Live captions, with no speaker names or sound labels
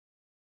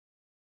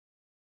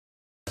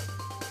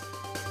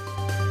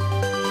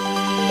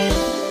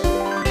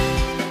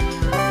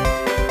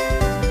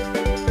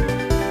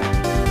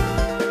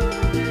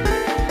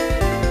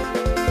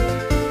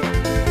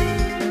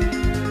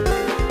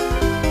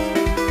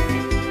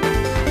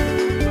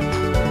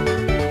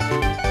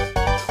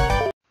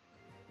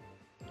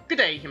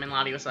Hey, human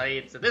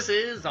Latiosites, this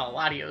is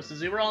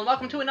LatiosAzurill, and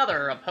welcome to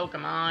another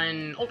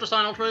Pokemon Ultra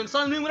Sun, Ultra Moon,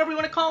 Sun, Moon, whatever you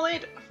want to call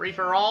it,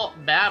 free-for-all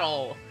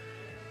battle.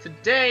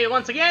 Today,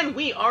 once again,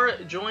 we are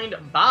joined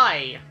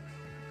by...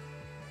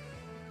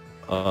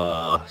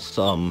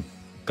 some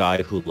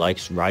guy who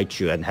likes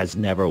Raichu and has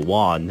never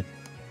won.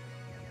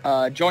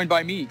 Joined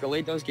by me,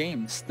 Galato's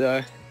Games,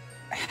 the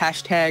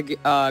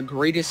hashtag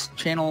greatest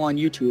channel on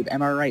YouTube.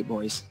 Am I right,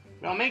 boys?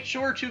 Well, make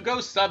sure to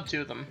go sub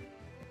to them.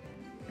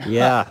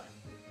 Yeah.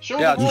 Show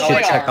Yeah, them You who should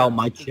they check are. out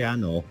my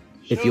channel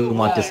if Show you them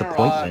want who they are.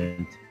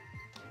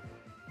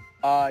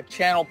 disappointment.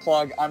 Channel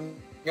plug. I'm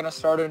gonna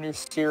start a new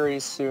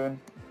series soon,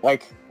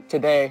 like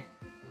today.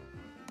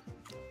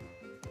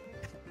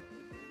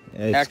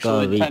 It's Actually,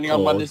 gonna be depending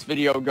on when cool. this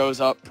video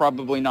goes up,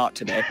 probably not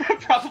today.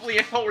 Probably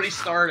it's already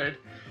started.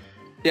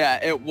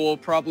 Yeah, it will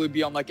probably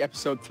be on like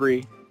episode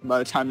 3 by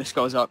the time this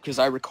goes up, because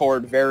I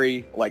record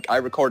I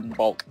record in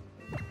bulk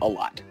a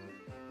lot.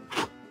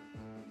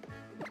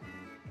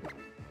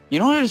 You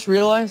know what I just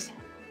realized?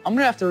 I'm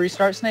gonna have to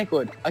restart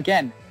Snakewood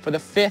again for the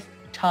 5th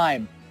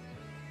time.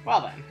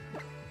 Well then.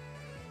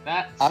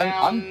 That I'm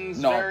sounds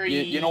no,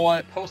 very... you know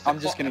what? I'm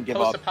just gonna give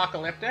up.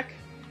 Post-apocalyptic.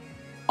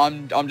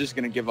 I'm just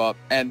gonna give up,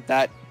 and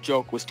that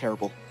joke was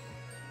terrible.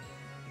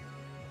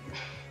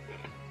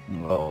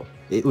 Oh.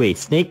 Wait,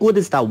 Snakewood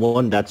is that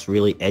one that's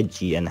really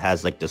edgy and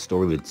has like the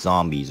story with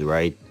zombies,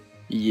 right?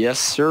 Yes,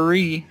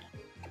 sirree.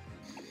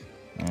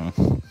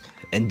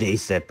 And they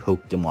said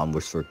Pokemon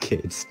was for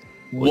kids.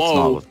 Well, it's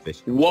not Whoa,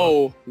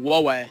 official,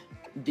 whoa.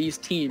 These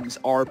teams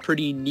are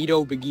pretty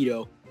neato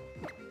begito.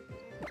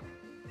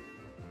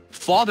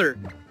 Father,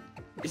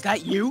 is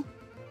that you?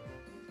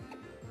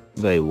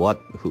 but- Wait,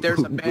 what? There's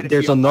a Manaphy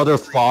There's on another my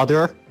screen.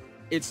 father?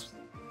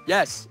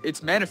 Yes,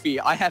 it's Manaphy.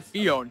 I have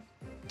Fion.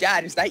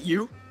 Dad, is that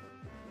you?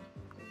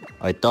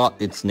 I thought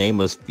its name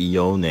was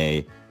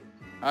Fione.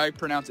 I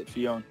pronounce it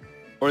Fion.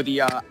 Or the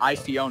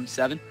iPhone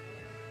 7.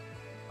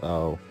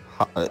 Oh,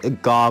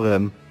 got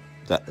him.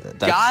 That's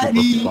Got super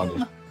him!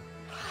 funny.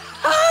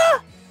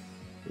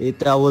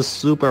 That was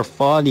super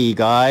funny,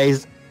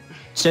 guys.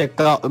 Check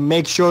out,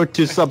 make sure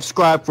to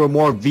subscribe for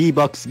more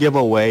V-Bucks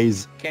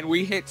giveaways. Can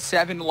we hit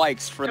 7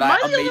 likes for Am that I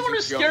the amazing only one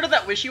who's joke? scared of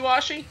that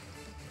wishy-washy?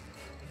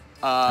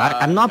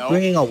 I'm not no.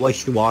 bringing a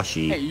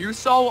wishy-washy. Hey, you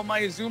saw what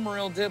my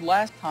Azumarill did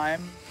last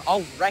time.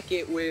 I'll wreck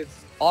it with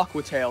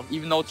Aqua Tail.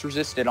 Even though it's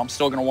resisted, I'm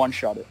still gonna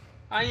one-shot it.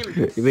 I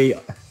am... Wait,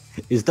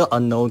 is the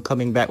unknown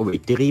coming back?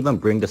 Wait, did he even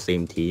bring the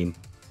same team?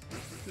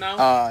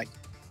 No.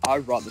 I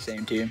brought the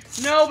same team.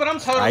 No, but I'm I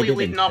totally didn't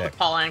leading off check. with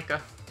Palanca.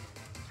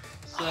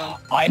 So...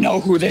 I know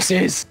who this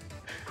is.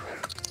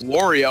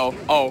 Wario.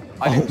 Oh,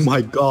 I Oh didn't.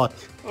 my god.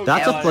 Oh,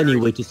 That's God. a funny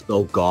way to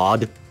spell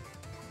God.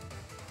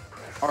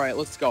 Alright,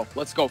 let's go.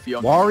 Let's go,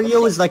 Fiona.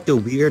 Wario is like the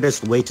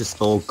weirdest way to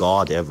spell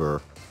God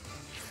ever.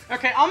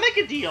 Okay, I'll make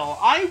a deal.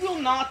 I will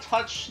not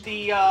touch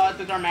the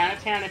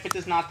Darmanitan if it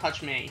does not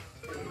touch me.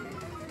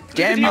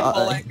 Damn you, Uh,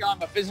 Palanca,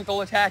 I'm a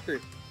physical attacker.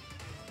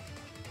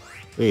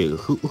 Wait,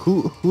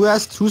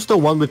 who's the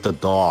one with the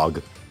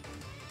dog?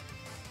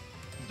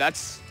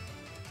 That's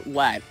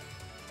Lad.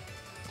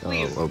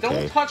 Please, Oh, okay.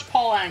 don't touch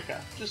Palanca.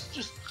 Just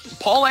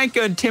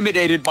Palanca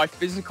intimidated by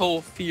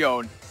physical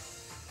Fiona.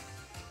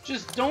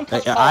 don't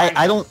touch Palanca.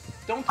 I don't.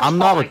 Don't touch I'm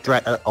not a Palanca.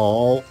 threat at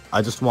all.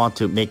 I just want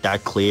to make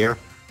that clear.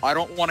 I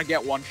don't want to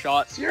get one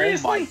shot.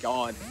 Seriously? Oh my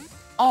god.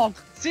 Oh,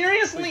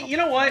 Seriously, you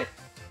know what?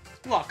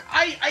 Look,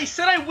 I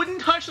said I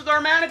wouldn't touch the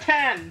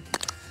Darmanitan.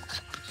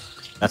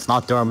 That's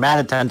not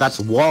Darmanitan, that's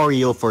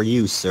Wario for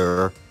you,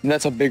 sir.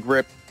 that's a big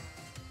rip.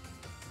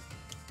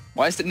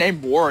 Why is it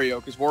named Wario?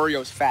 Because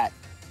Wario's fat.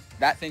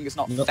 That thing is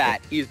not No.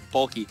 fat. He's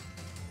bulky.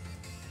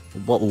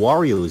 But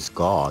Wario is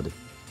God.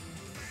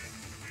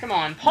 Come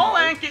on,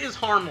 Palanca is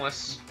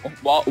harmless.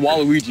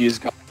 Waluigi is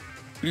god.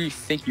 Who do you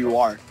think you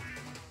are?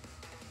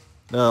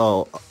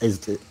 No,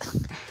 is it...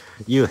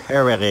 You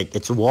heretic,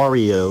 it's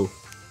Wario.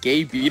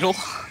 Gay beetle?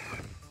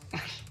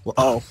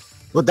 Oh.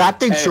 Well, that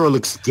thing Hey. sure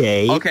looks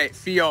gay. Okay,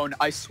 Fiona,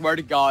 I swear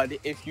to God,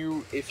 if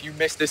you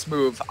miss this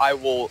move, I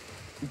will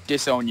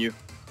disown you.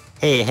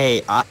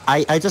 Hey,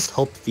 I just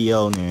hope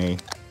Fiona.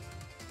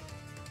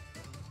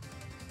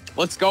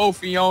 Let's go,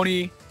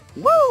 Fiona.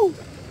 Woo!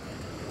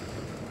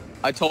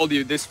 I told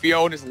you, this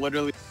Fiona is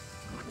literally...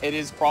 It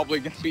is probably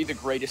going to be the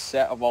greatest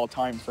set of all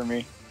time for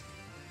me.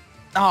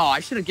 Oh, I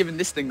should have given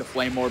this thing the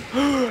Flame Orb.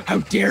 How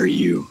dare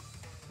you!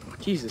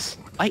 Jesus,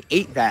 I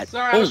ate that.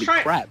 Sorry, I was Holy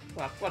trying. crap.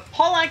 Look,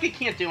 Palanca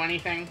can't do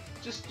anything.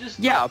 Just.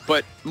 Yeah,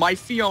 but my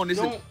Fiona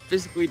isn't Don't-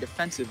 physically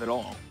defensive at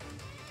all.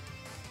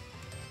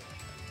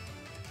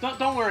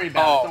 Don't worry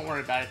about Oh. it. Don't worry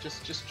about it.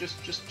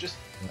 Just.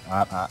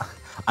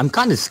 I'm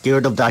kind of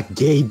scared of that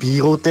gay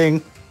beetle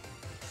thing.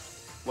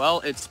 Well,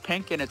 it's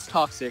pink and it's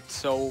toxic,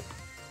 so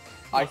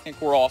I think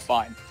we're all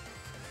fine.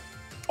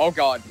 Oh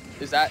god,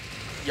 is that...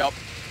 Yup.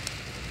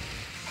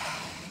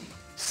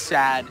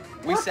 Sad.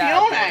 We Poor sad,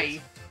 Fiona. boys.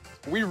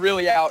 We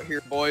really out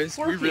here, boys.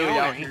 Poor We really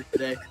out Fiona. here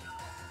today.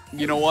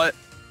 You know what?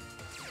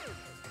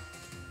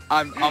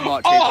 I'm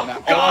not Oh, taking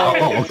that. God.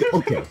 Oh,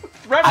 okay.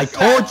 Threat I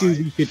assess. told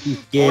you should be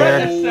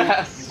scared. Threat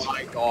assess. Oh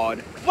my god.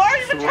 Why are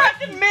you Threat-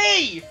 attacking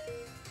me?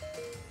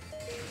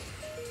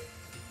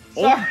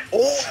 Sorry.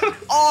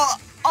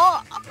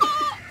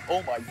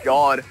 Oh my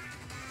god.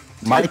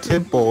 My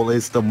temple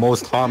is the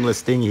most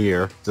harmless thing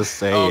here. Just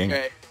saying.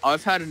 Okay,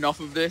 I've had enough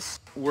of this.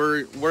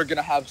 We're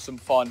gonna have some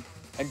fun.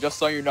 And just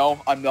so you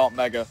know, I'm not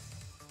Mega.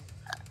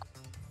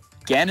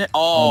 Ganon?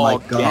 Oh my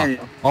god.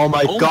 Ganon. Oh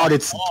my god,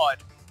 it's... God.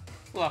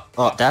 Look,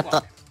 Oh, look,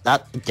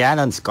 that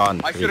Ganon's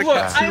gone. I should've Look,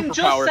 kept I'm just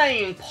superpower.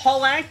 saying,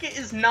 Polanka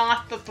is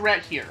not the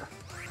threat here.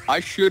 I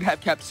should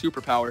have kept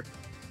superpower.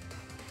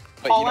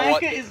 But you know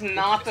what? Polanka is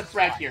not the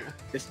threat here.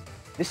 This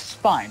is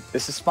fine.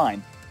 This is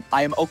fine.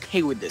 I am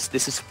okay with this.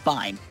 This is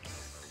fine.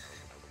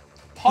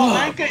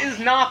 Polanka is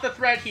not the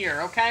threat here,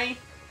 okay?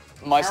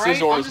 My Alright,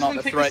 Scizor I'm is just not gonna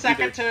the take a threat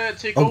second either.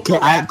 to go Okay, for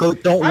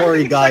rest. don't I'm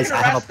worry gonna take guys, a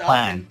I have a rest up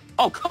plan. and-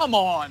 Oh, come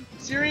on!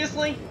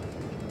 Seriously? Eat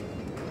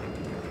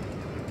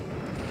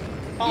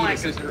it,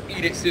 Polanka. Scizor.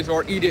 Eat it,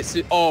 Scizor. Eat it,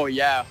 Scizor. Oh,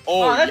 yeah.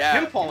 Oh, Oh, that yeah.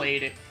 Pimple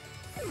ate it.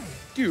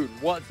 Dude,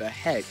 what the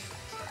heck?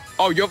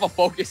 Oh, you have a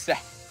focus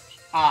set.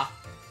 Ah.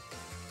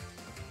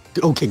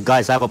 Okay,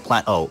 guys, I have a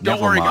plan. Oh, Don't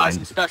never worry, guys. mind.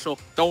 I'm special.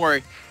 Don't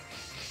worry.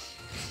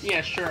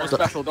 Yeah, sure. I'm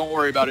special. Don't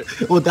worry about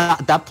it. Well,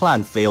 that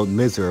plan failed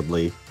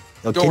miserably.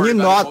 Now, Don't can worry you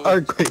about not it,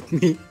 argue with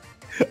me?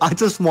 I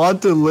just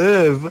want to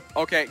live.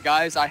 Okay,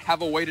 guys, I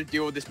have a way to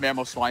deal with this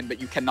mammo swine,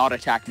 but you cannot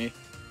attack me.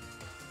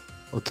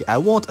 Okay, I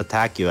won't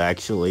attack you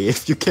actually.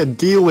 If you can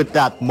deal with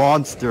that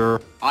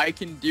monster. I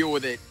can deal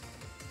with it.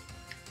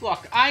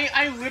 Look,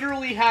 I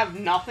literally have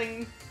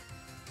nothing.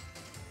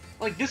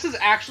 Like, this is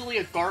actually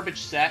a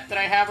garbage set that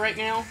I have right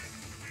now.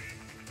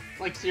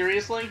 Like,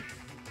 seriously?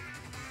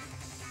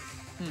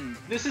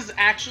 This is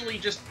actually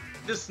just...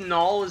 This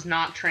Null is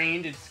not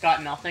trained, it's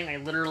got nothing, I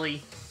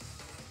literally...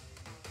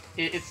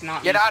 It's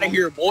not Get out of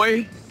useful.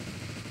 here, boy.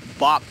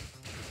 Bop.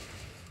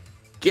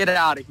 Get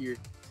out of here.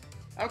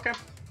 Okay.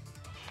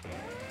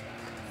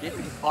 Get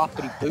me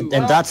boppity boo.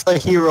 And that's the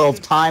hero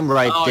of time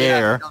right Oh,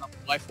 there. Yeah,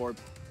 life orb.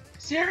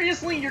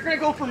 Seriously? You're gonna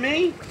go for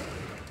me?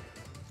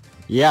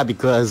 Yeah,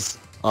 because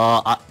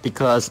I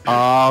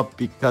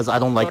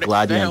don't like But it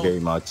Gladion failed. very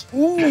much.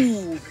 Ooh,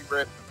 big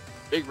rip.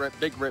 Big rip,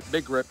 big rip,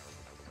 big rip.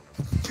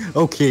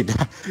 Okay,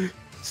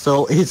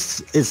 so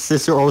is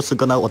Sister also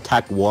gonna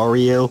attack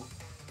Wario?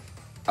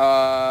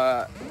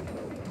 Well,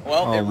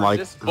 Oh it my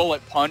resists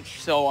bullet punch,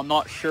 so I'm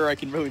not sure I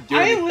can really do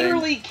I anything.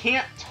 literally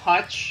can't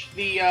touch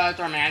the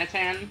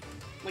Darmanitan.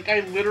 Like, I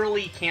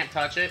literally can't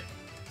touch it.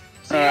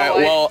 So, you know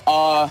what?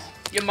 well,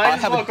 You I might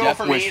as have a well go death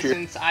for me wish here.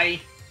 since I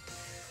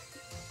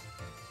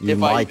You If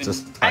I might even-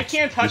 just touch, I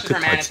can't touch you the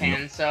could touch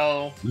Darmanitan,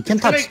 so... You can I'm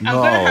gonna- touch I'm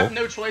gonna Null. have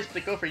no choice but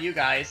to go for you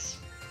guys.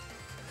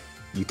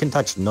 You can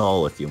touch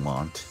Null if you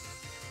want.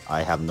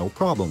 I have no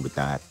problem with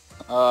that.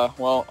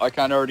 well, I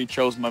kinda already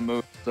chose my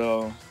move,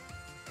 so...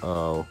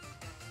 Oh.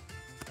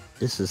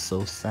 This is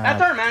so That sad.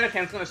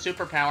 Darmanitan's gonna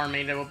superpower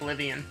me to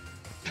oblivion.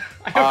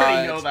 I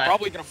already know it's that.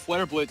 probably gonna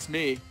flare blitz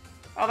me.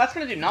 Oh, that's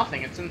gonna do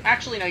nothing.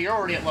 Actually, no, you're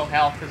already at low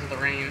health because of the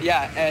rain.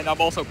 Yeah, and I'm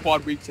also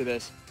quad weak to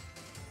this.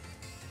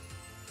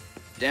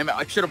 Damn it,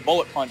 I should have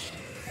bullet punched.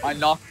 I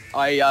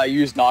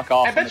used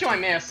knockoff. I bet you I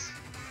miss.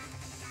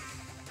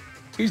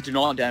 Please do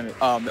not, damn it.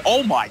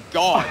 Oh my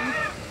god!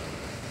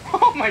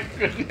 Oh my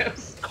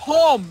goodness.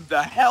 Calm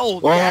the hell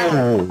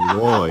down! Oh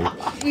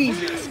boy.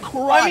 Jesus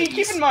Christ! I mean,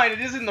 keep in mind, it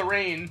is in the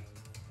rain.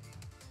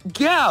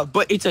 Yeah,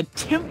 but it's a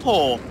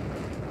temple!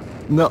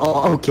 No,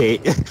 okay.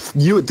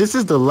 This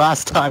is the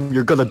last time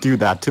you're gonna do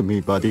that to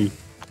me, buddy.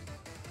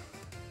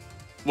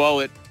 Well,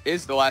 it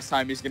is the last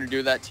time he's gonna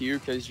do that to you,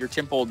 because your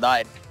temple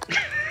died.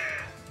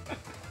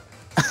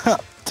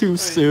 Too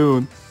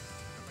soon.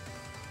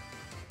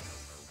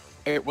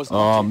 It was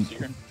not Um, too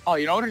soon. Oh,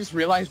 you know what I just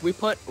realized? We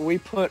put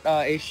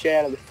HJ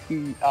out of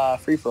the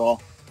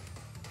free-for-all.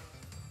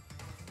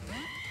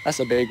 That's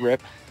a big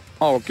rip.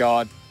 Oh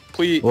god.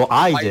 Please, Well,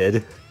 I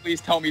did.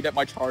 please tell me that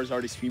my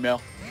Charizard is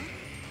female.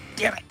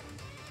 Damn it!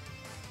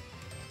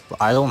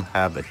 I don't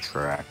have it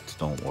tracked,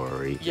 don't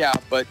worry. Yeah,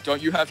 but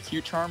don't you have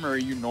Q-Charm, or are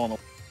you normal?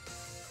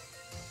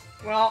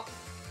 Well,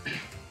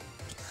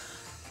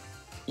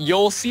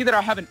 You'll see that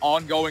I have an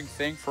ongoing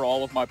thing for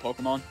all of my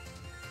Pokemon.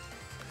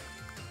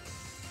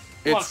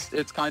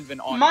 It's kind of an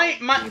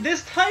ongoing.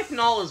 this type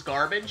Null is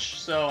garbage,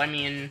 so I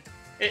mean,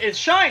 it's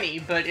shiny,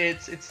 but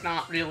it's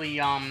not really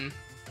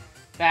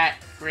that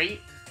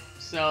great.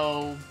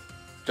 So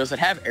Does it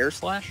have Air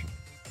Slash?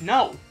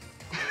 no,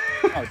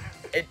 Oh,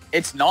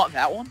 it's not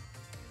that one?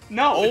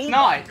 no, Oh it's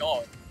my not.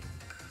 god.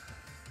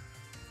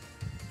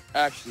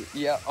 Actually,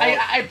 yeah.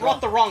 I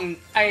brought the wrong.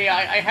 I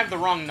have the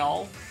wrong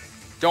Null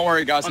Don't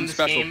worry, guys. on I'm this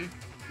special. game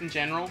in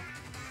general.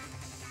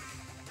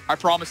 I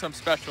promise I'm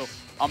special.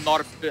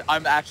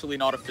 I'm actually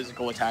not a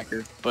physical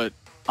attacker, but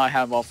I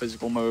have all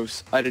physical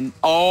moves. I didn't.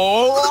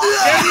 Oh!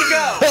 There you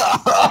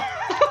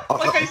go.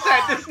 Like I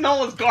said, this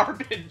Null is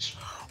garbage.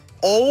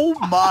 Oh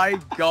my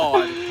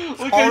god!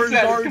 Like I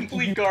said, Charizard, it's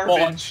complete you garbage.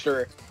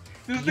 monster.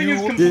 This thing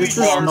is You- complete This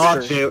is garbage.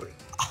 not fair.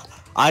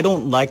 I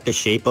don't like the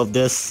shape of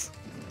this.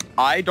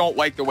 I don't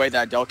like the way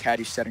that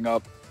Delcatty's setting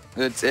up.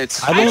 It's.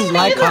 I I don't don't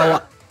like either.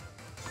 how...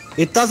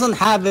 It doesn't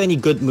have any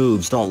good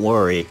moves, don't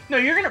worry. No,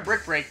 you're gonna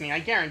brick break me, I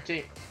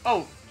guarantee.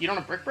 Oh, you don't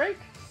have brick break?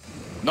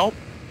 Nope.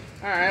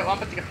 Alright, well, I'm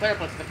about to get Flare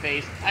Blitz in the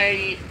face.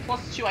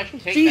 +2, I can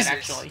take Jesus. that,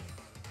 actually.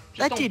 Just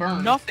That don't did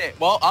burn. nothing.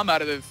 Well, I'm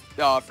out of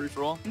the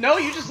free-for-all. No,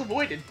 you just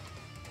avoided.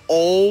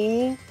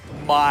 Oh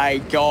my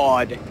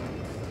god.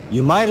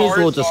 You might as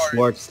well just Charizard.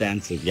 Swords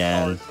Dance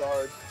again.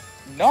 Charizard.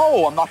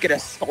 No, I'm not gonna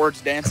Swords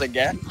Dance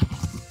again.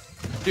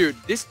 Dude,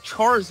 this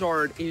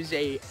Charizard is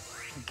a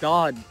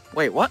god.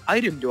 Wait, what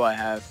item do I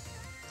have?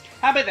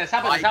 How about this? How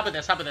about this? How about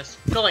this? How about this?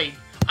 Glade,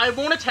 I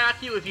won't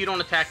attack you if you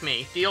don't attack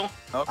me. Deal?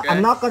 Okay.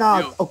 I'm not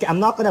gonna. Deal. Okay, I'm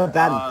not gonna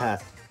battle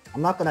pass.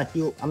 I'm not gonna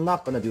heal. I'm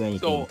not gonna do anything.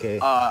 So, Okay.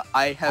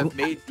 I have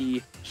made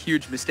the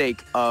huge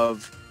mistake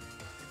of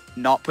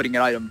not putting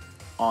an item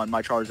on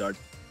my Charizard.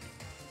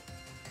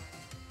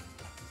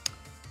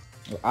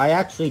 I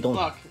actually don't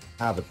Look,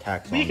 have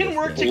attacks. we on can this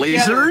work game.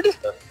 Blizzard?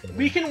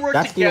 we can work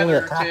That's the only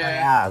together attack I to...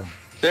 have.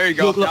 There you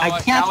go. Look, Now I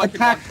can't now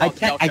attack.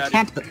 can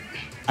one-shot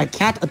I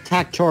can't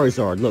attack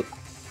Charizard. Look,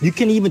 you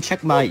can even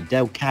check my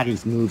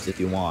Delcatty's moves if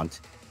you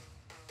want.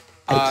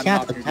 I can't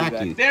not gonna do attack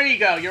that. you. There you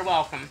go, you're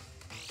welcome.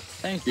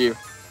 Thank you.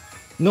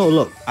 No,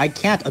 look, I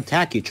can't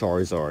attack you,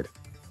 Charizard.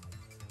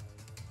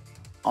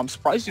 I'm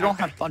surprised you don't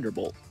have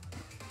Thunderbolt.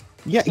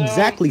 Yeah, So-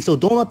 exactly. So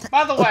don't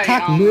By the way,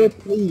 attack more,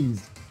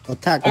 please.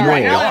 Attack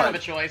Alright, now I more. don't have a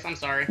choice, I'm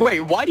sorry.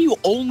 Wait, why do you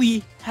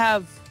only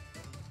have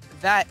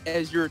that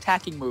as your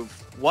attacking move?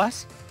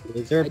 What?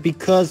 Blizzard,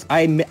 because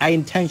I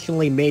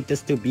intentionally made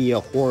this to be a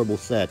horrible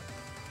set.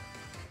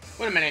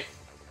 Wait a minute.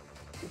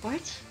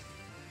 What?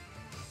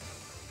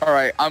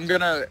 Alright, I'm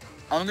gonna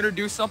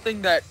do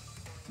something that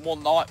will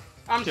not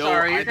I'm kill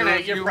sorry, you're either gonna...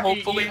 of you, You're,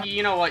 hopefully.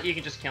 you know what, you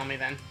can just kill me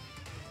then.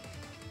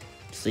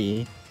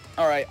 See?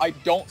 Alright, I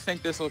don't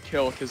think this will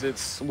kill because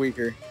it's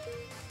weaker.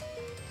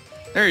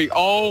 There you go.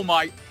 Oh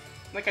my...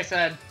 Like I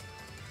said,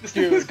 this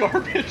Dude. thing is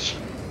garbage.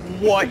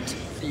 What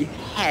the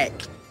heck?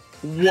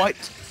 What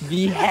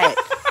the heck?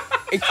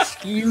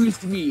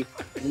 Excuse me.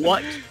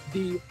 What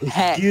the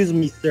heck? Excuse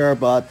me, sir,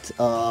 but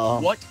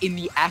What in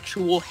the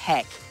actual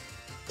heck?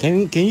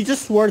 can you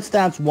just Swords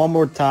Dance one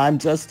more time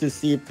just to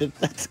see if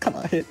that's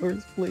gonna hit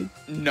hers, please?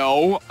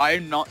 No,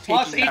 I'm not taking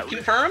 +8 that risk.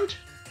 confirmed?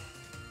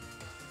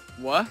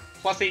 What?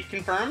 +8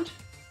 confirmed?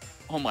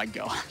 Oh my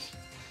god.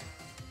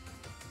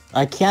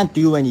 I can't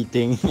do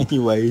anything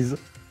anyways.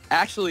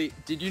 Actually,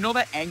 did you know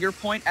that Anger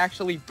Point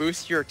actually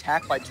boosts your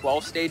attack by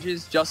 12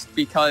 stages just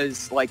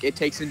because, like, it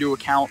takes into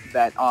account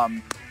that,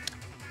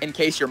 in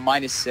case you're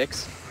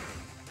 -6?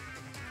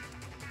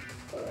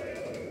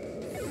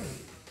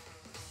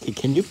 Okay,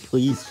 can you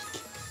please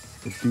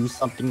do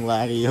something,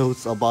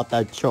 Latios, about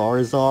that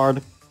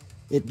Charizard?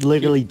 It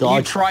literally You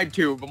dodged. tried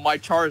to, but my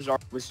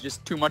Charizard was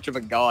just too much of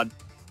a god.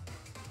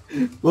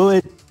 Well,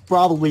 it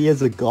probably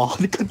is a god.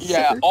 Yeah,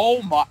 considered.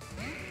 oh my...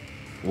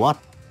 What?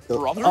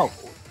 Brother? Oh,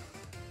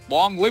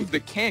 Long live the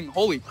king,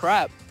 holy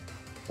crap.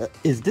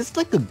 is this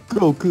like a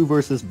Goku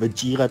versus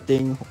Vegeta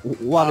thing?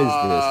 What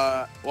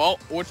is Well,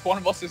 which one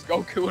of us is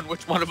Goku and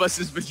which one of us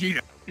is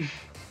Vegeta? this?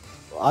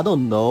 I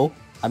don't know.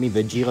 I mean,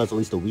 Vegeta's at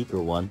least the weaker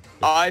one.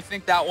 I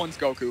think that one's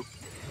Goku.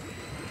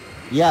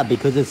 Yeah,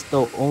 because it's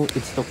the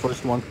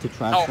first one to Oh,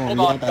 transform. hold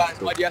Yeah, on, that's guys,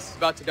 the- my DS is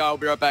about to die, I'll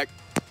be right back.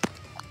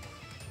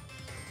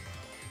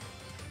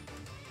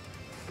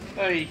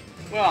 Hey,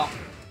 well,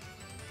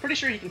 pretty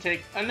sure he can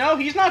take... no,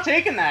 he's not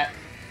taking that.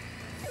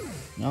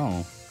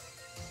 No.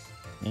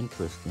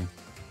 Interesting.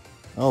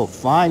 Oh,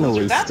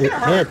 finally, That's it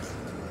gonna hurt. hit.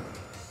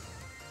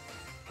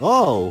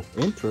 Oh,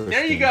 interesting.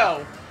 There you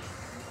go.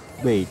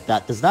 Wait,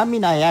 does that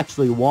mean I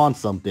actually won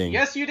something?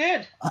 Yes, you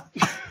did.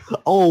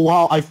 Oh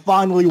wow, I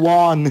finally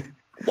won.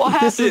 What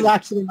This is happened?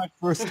 actually my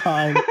first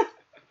time.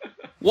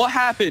 What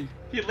happened?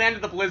 He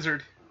landed the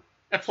blizzard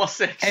at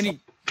 +6. And he...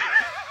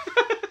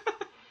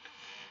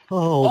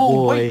 Oh, Oh,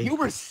 boy. wait, you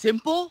were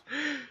simple?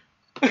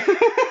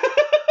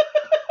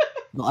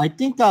 No, I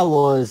think that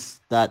was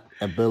that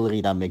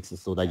ability that makes it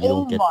so that you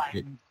Oh don't get my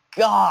hit.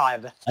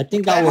 god. I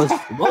think that was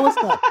what was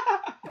that?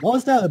 What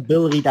was that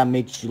ability that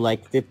makes you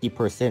like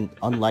 50%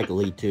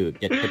 unlikely to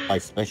get hit by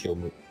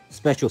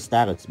special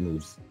status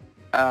moves?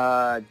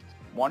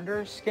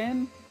 Wonder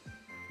Skin?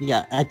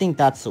 Yeah, I think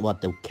that's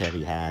what the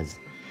Kerry has.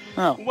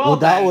 Oh. Well,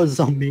 that then, was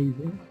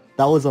amazing.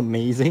 That was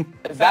amazing.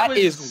 That was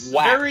is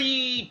whack.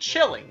 very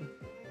chilling.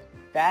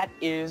 That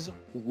is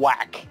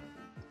whack.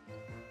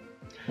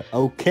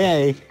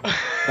 Okay,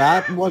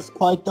 that was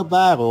quite the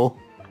battle.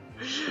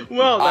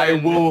 Well, then. I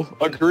will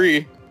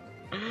agree.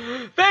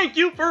 Thank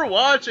you for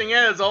watching.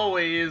 As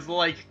always,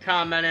 like,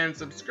 comment, and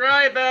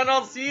subscribe, and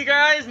I'll see you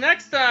guys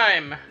next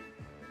time.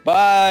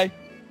 Bye.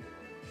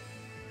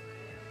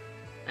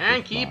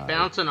 And keep Goodbye.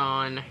 bouncing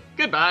on.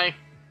 Goodbye.